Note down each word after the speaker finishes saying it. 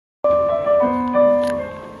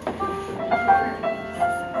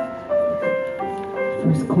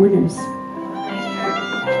corners.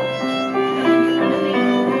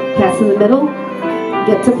 Pass in the middle.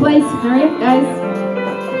 Get to place. Hurry up, guys.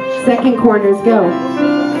 Second corners, go.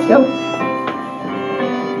 Go.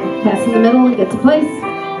 Pass in the middle and get to place.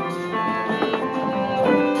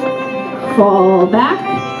 Fall back.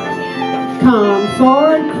 Come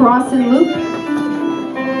forward, cross and loop.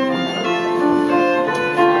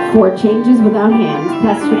 4 changes without hands.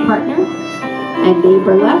 Pass your partner and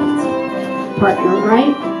neighbor left. Partner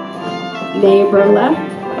right. Neighbor left.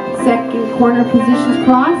 Second corner positions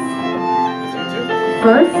cross.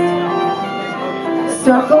 First.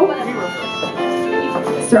 Circle.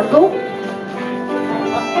 Circle.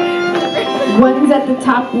 Ones at the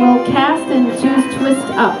top will cast and 2s twist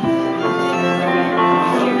up.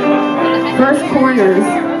 First corners,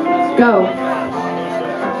 go.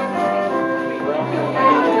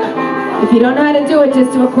 If you don't know how to do it,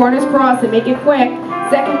 just do a corners cross and make it quick.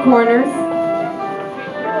 Second corners.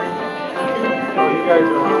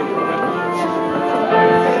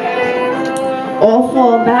 All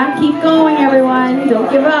fall back, keep going everyone, don't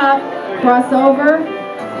give up. Cross over,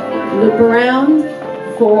 loop around,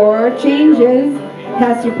 4 changes.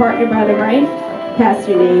 Pass your partner by the right, pass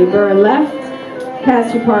your neighbor left,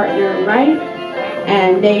 pass your partner right,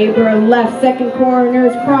 and neighbor left. Second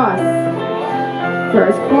corners cross.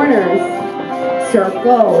 First corners,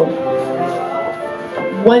 circle.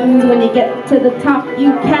 Ones when you get to the top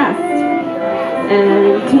you cast,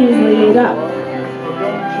 and 2s lead up.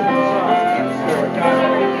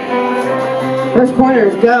 First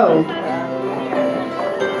corners, go.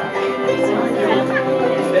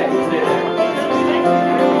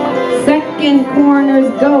 Second corners,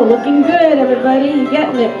 go. Looking good, everybody. You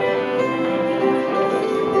getting it.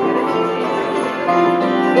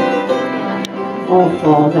 All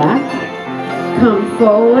fall back. Come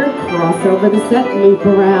forward, cross over the set, loop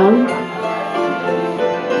around.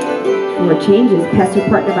 4 changes. Pass your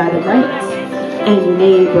partner by the right, and your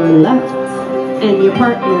neighbor left, and your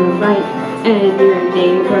partner right, and your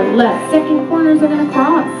neighbor left. Second corners are going to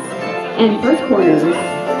cross, and first corners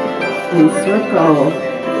and circle.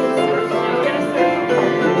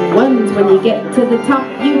 Ones when you get to the top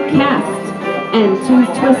you cast, and 2s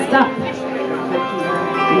twist up.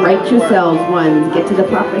 Right yourselves, ones, get to the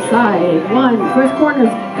proper side. 1, first corners,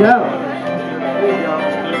 go.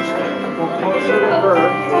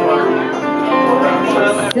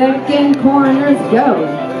 Second corners, go.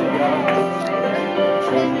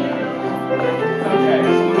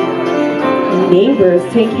 Neighbors,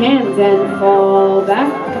 take hands and fall back.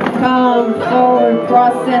 Come forward,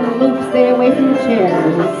 cross and loop, stay away from the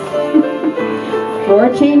chairs. 4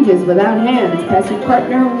 changes without hands. Pass your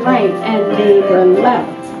partner right and neighbor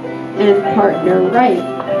left. And partner right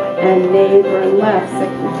and neighbor left.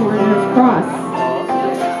 Second corners cross.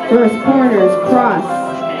 First corners cross.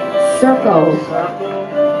 Circle.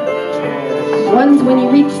 Ones when you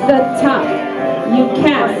reach the top, you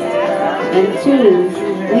cast, and 2s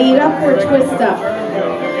lead up or twist up.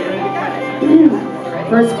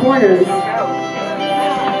 First corners.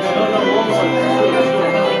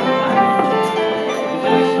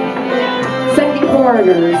 Second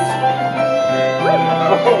corners.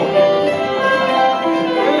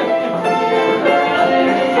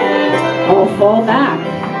 All fall back.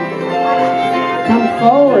 Come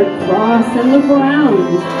forward, cross and loop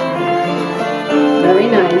around. Very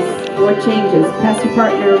nice. 4 changes. Pass your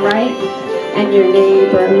partner right and your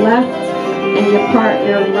neighbor left, and your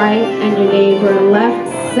partner right and your neighbor left.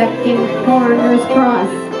 Second corners cross.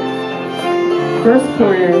 First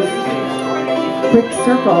corners. Quick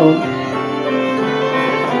circle.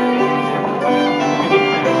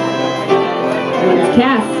 One's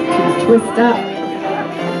cast. 2s twist up.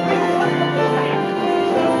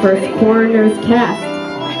 First corners cast.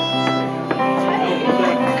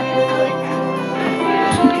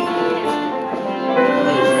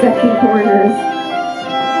 Second corners.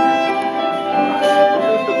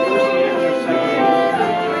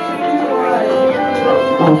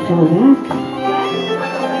 All fall back.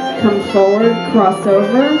 Come forward, cross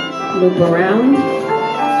over, loop around.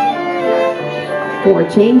 4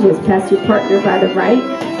 changes. Pass your partner by the right,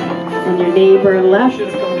 and your neighbor left,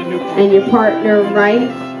 and your partner right,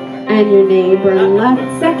 and your neighbor left.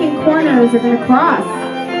 Second corners are going to cross.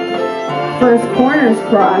 First corners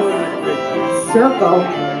cross. Circle.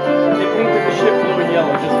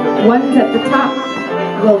 Ones at the top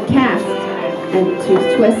will cast, and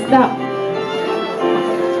 2s twist up.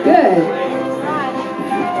 Good.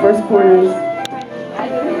 First corners.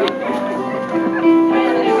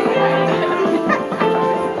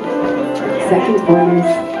 Second corners.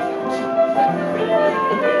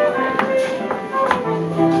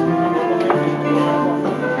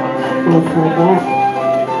 fall back.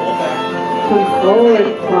 Come forward,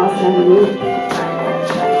 cross and loop.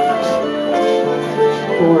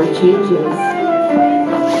 4 changes.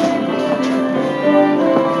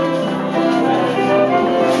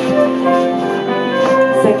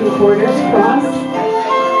 Second corners, cross.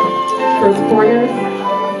 First corners,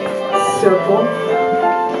 circle.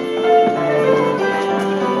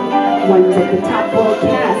 One's at the top, will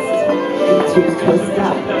cast, and 2's twist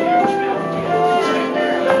up.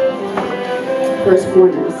 First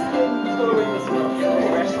corners.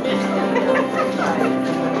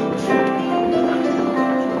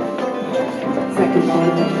 Second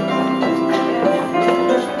corner.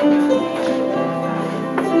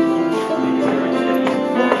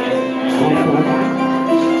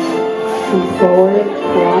 Come forward,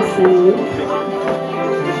 cross and loop.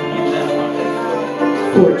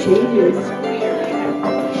 4 changes.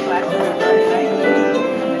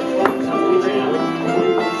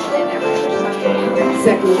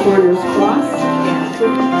 Second corner's cross.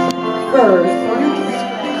 First corner,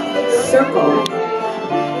 circle.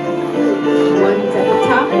 One's at the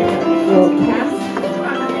top, will cast,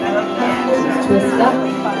 twist up.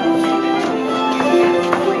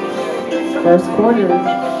 First corner.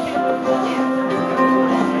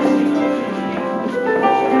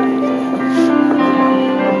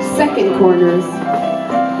 Second corners.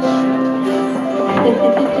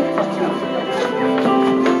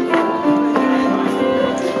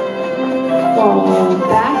 Fall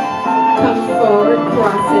back, come forward,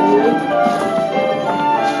 cross and loop.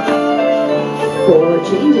 4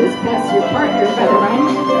 changes. Pass your partner by the right,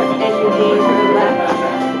 and your neighbor left,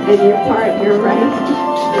 and your partner right,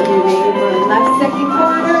 and your neighbor left. Second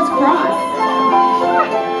corners, cross.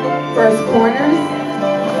 First corners,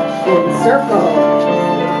 and circle.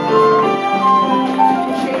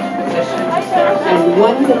 And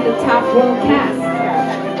one's at the top will cast.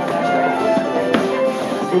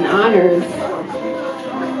 And honors.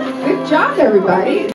 Good job, everybody.